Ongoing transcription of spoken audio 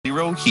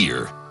hero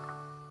here.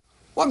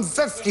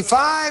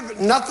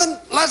 155, nothing.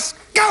 Let's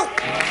go!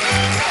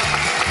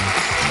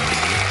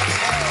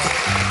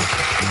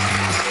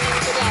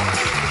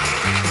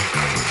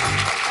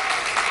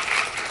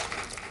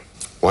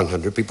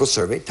 100 people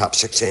surveyed, top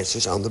 6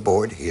 answers on the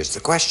board. Here's the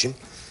question.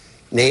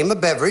 Name a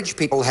beverage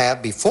people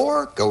have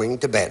before going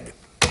to bed.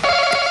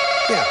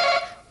 Yeah.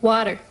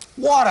 Water.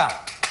 Water.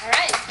 All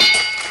right.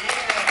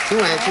 2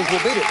 answers will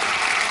beat it.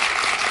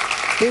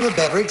 Name a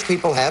beverage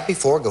people have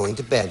before going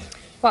to bed.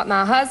 What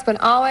my husband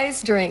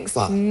always drinks.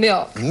 What?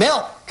 Milk.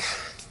 Milk.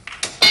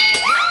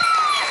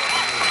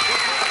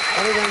 What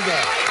are you going to do?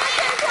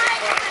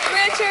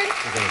 Richard,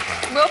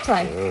 we'll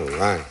play. All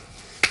right.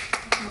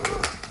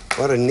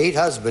 What a neat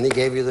husband. He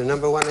gave you the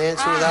number 1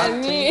 answer without...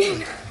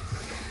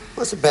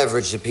 What's a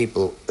beverage that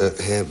people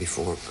have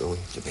before going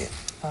to bed?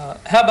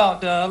 How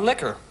about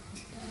liquor?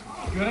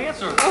 Good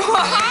answer.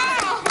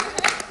 Wow.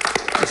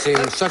 You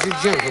seemed such a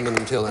gentleman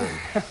until then.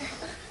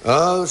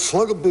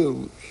 Slug of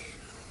booze.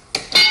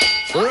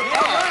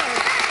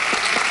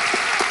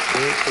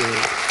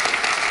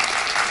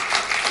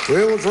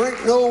 We'll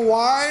drink no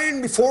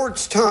wine before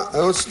it's time.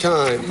 Oh, it's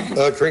time.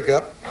 Drink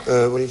up.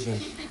 What do you say?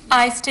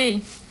 Iced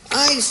tea.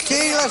 Iced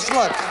tea. Let's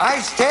look.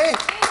 Iced tea.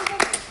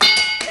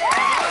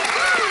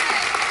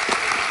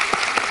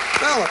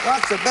 Well,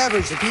 what's a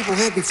beverage that people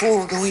have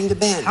before going to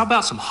bed? How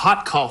about some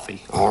hot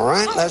coffee? All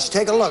right, let's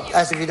take a look.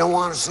 That's if you don't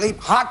want to sleep.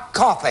 Hot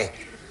coffee.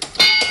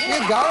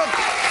 You got it.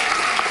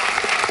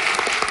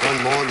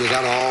 One more and you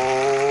got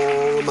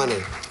all the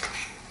money.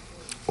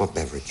 What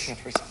beverage?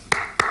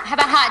 How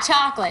about hot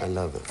chocolate? I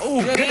love it.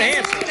 Oh, good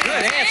answer. Good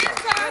answer.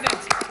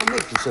 I'll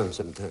make you some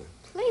sometime.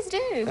 Please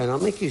do. And I'll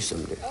make you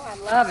some, dear. Oh, I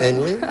love it.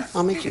 And Lynn,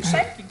 I'll make you some.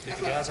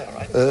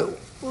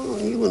 Well,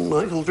 you and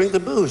Michael drink the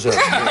booze up.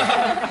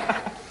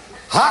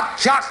 Hot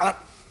chocolate.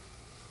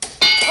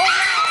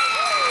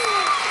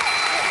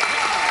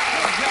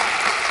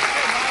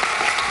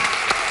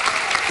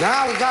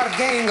 Now we got a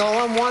game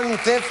going,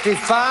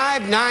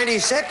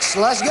 155-96.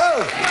 Let's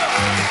go.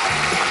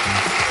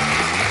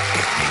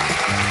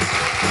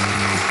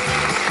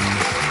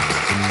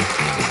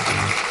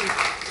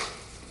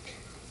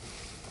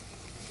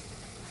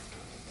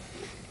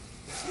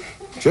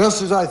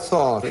 Just as I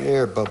thought, an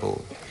air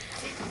bubble.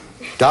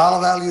 Dollar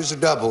values are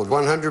doubled.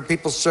 100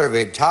 people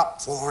surveyed.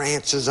 Top 4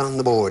 answers on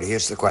the board.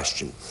 Here's the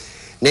question.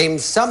 Name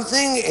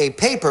something a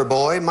paper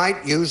boy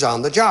might use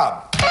on the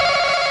job.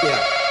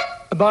 Yeah.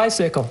 A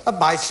bicycle. A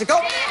bicycle.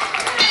 What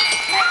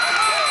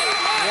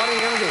are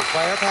you going to do?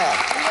 Play or pass?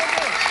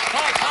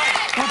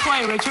 We'll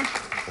play, Richard.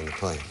 Going to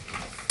play.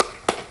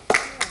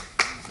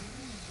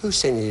 Who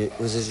sent you?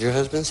 Was this your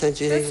husband sent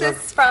you these? This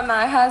is from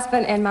my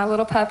husband and my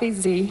little puppy,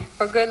 Z,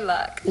 for good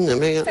luck. No,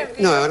 I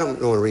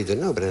don't want to read the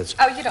note, but it's...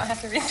 Oh, you don't have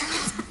to read it.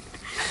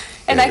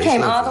 And they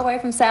came all the way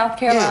from South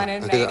Carolina.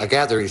 Yeah, I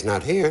gather he's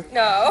not here.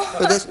 No.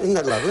 But isn't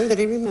that lovely that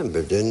he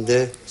remembered and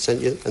sent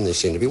you? And they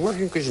seem to be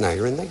working because now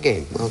you're in that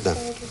game. Well done.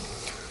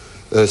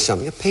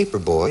 Something a paper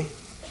boy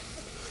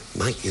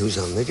might use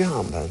on the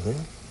job, I think.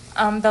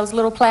 Those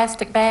little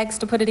plastic bags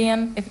to put it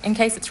in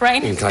case it's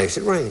raining. In case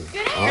it rains.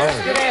 All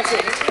right. Good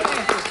answer.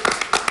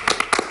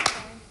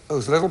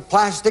 Those little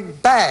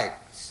plastic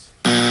bags.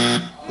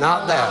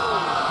 Not that.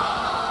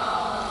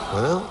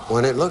 Well,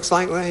 when it looks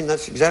like rain,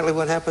 that's exactly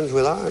what happens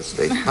with ours.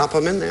 They pop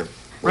them in there.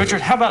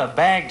 Richard, how about a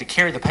bag to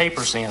carry the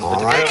papers in?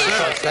 All right,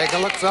 let's take a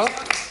look, Phil.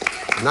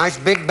 Nice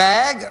big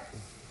bag.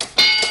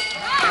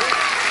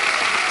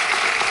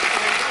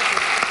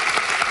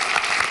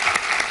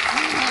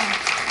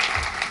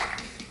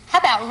 How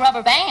about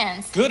rubber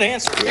bands? Good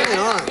answer. Yeah,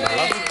 all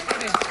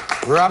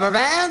right. Rubber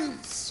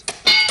bands.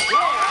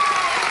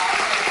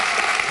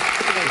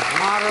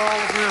 Smarter all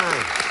the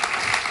time.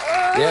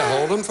 Yeah,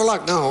 hold them for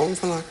luck. No, hold them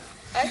for luck.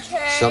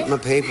 Okay. Something a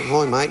paper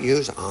boy might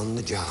use on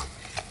the job.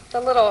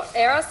 The little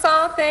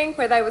aerosol thing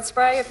where they would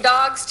spray if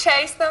dogs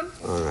chase them.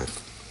 All right.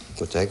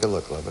 Well, take a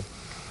look, lover.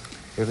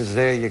 If it's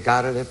there, you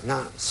got it. If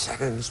not,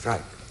 second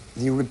strike.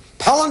 The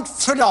repellent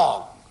for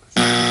dogs.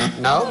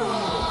 No?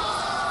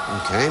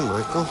 Okay,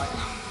 Michael.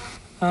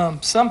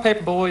 Some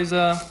paper boys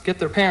get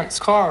their parents'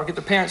 car or get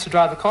their parents to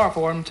drive the car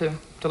for them to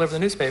deliver the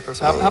newspapers.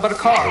 How about a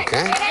car?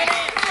 Okay.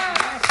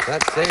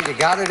 That's it. You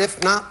got it.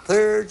 If not,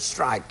 third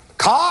strike.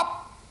 Cop?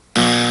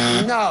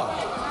 No.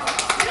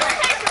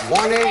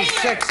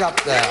 186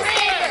 up there.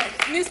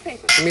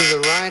 Newspaper. Give me the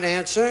right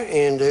answer,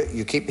 and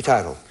you keep your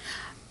title.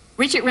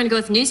 Richard, we're going to go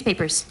with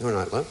newspapers. All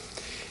right, love.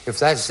 If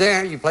that's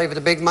there, you play for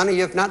the big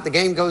money. If not, the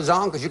game goes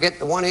on because you get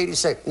the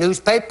 186.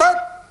 Newspaper?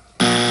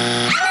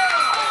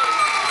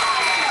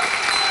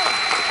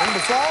 Number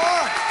 4?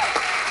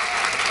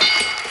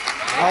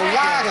 A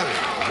wagon.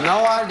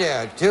 No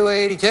idea.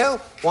 282,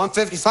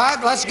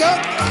 155. Let's go.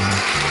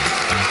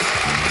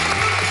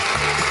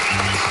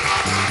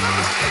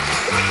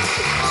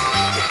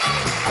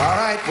 All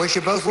right, wish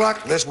you both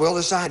luck. This will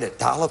decide it.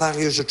 Dollar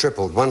values are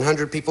tripled.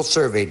 100 people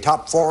surveyed.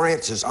 Top 4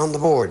 answers on the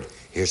board.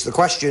 Here's the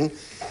question.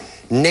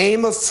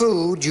 Name a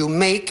food you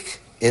make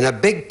in a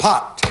big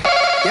pot.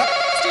 Yep.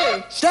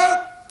 Stew. Stew.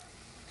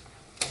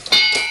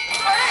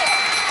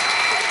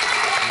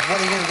 What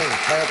are you going to do?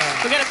 Play or play?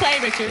 We're going to play,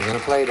 Richard. You're going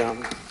to play,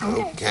 Dom?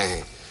 Okay.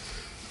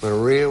 I'm going to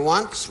read it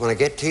once. When I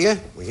get to you,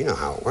 well, you know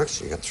how it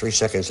works. You got 3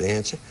 seconds to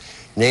answer.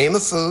 Name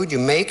a food you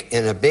make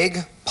in a big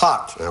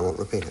pot. And I won't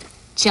repeat it.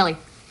 Chili.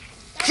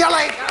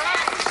 Chili!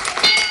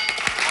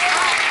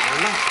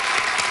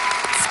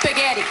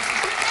 Spaghetti.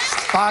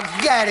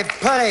 Spaghetti,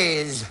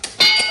 please.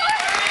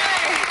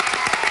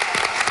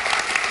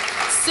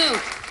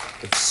 Soup.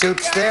 If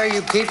soup's there,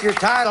 you keep your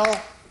title.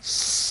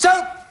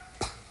 Soup!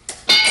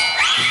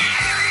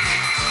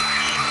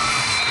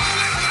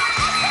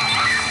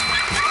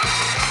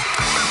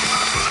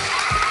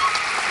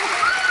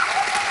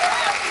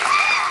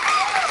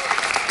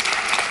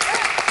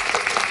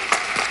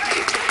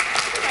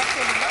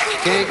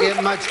 Can't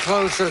get much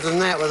closer than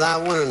that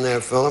without winning there,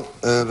 Philip.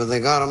 But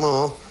they got them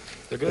all.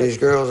 They're good. These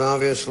girls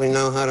obviously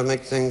know how to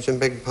make things in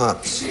big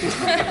pots.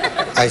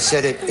 I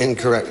said it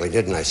incorrectly,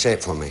 didn't I? Say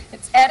it for me.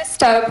 It's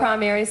Edisto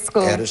Primary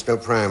School. Edisto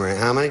Primary.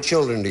 How many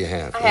children do you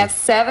have? I have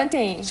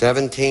 17.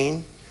 17?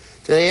 Do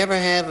they ever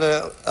have,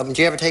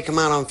 do you ever take them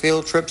out on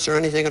field trips or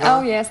anything at all?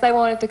 Oh, yes, they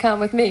wanted to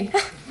come with me.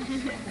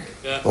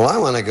 Well, I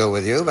want to go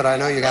with you, but I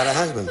know you got a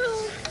husband.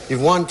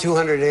 You've won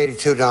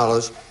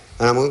 $282,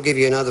 and I'm going to give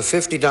you another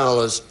 $50,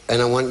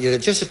 and I want you to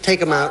just take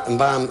them out and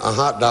buy them a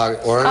hot dog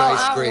or an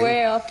ice cream. I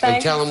will. Thank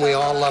and tell you them we so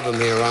all much. love them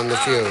here on the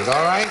Feud,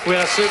 all right? We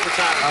had a super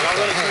time. Y'all Okay,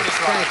 really hey, treated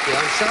us right. thank you.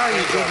 I'm sorry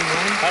you didn't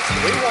win.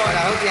 We won. But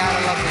I hope you had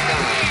a lovely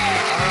time.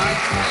 All right?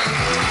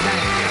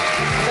 Thank you.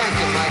 Thank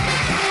you, Michael.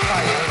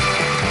 Bye, Ed.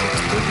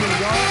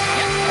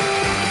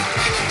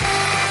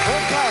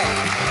 Okay.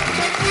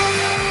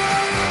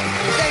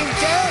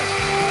 Danger.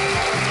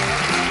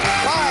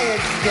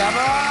 Quiet,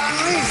 Deborah and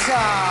Lisa.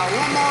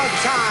 One more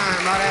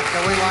time right after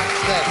we watch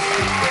this.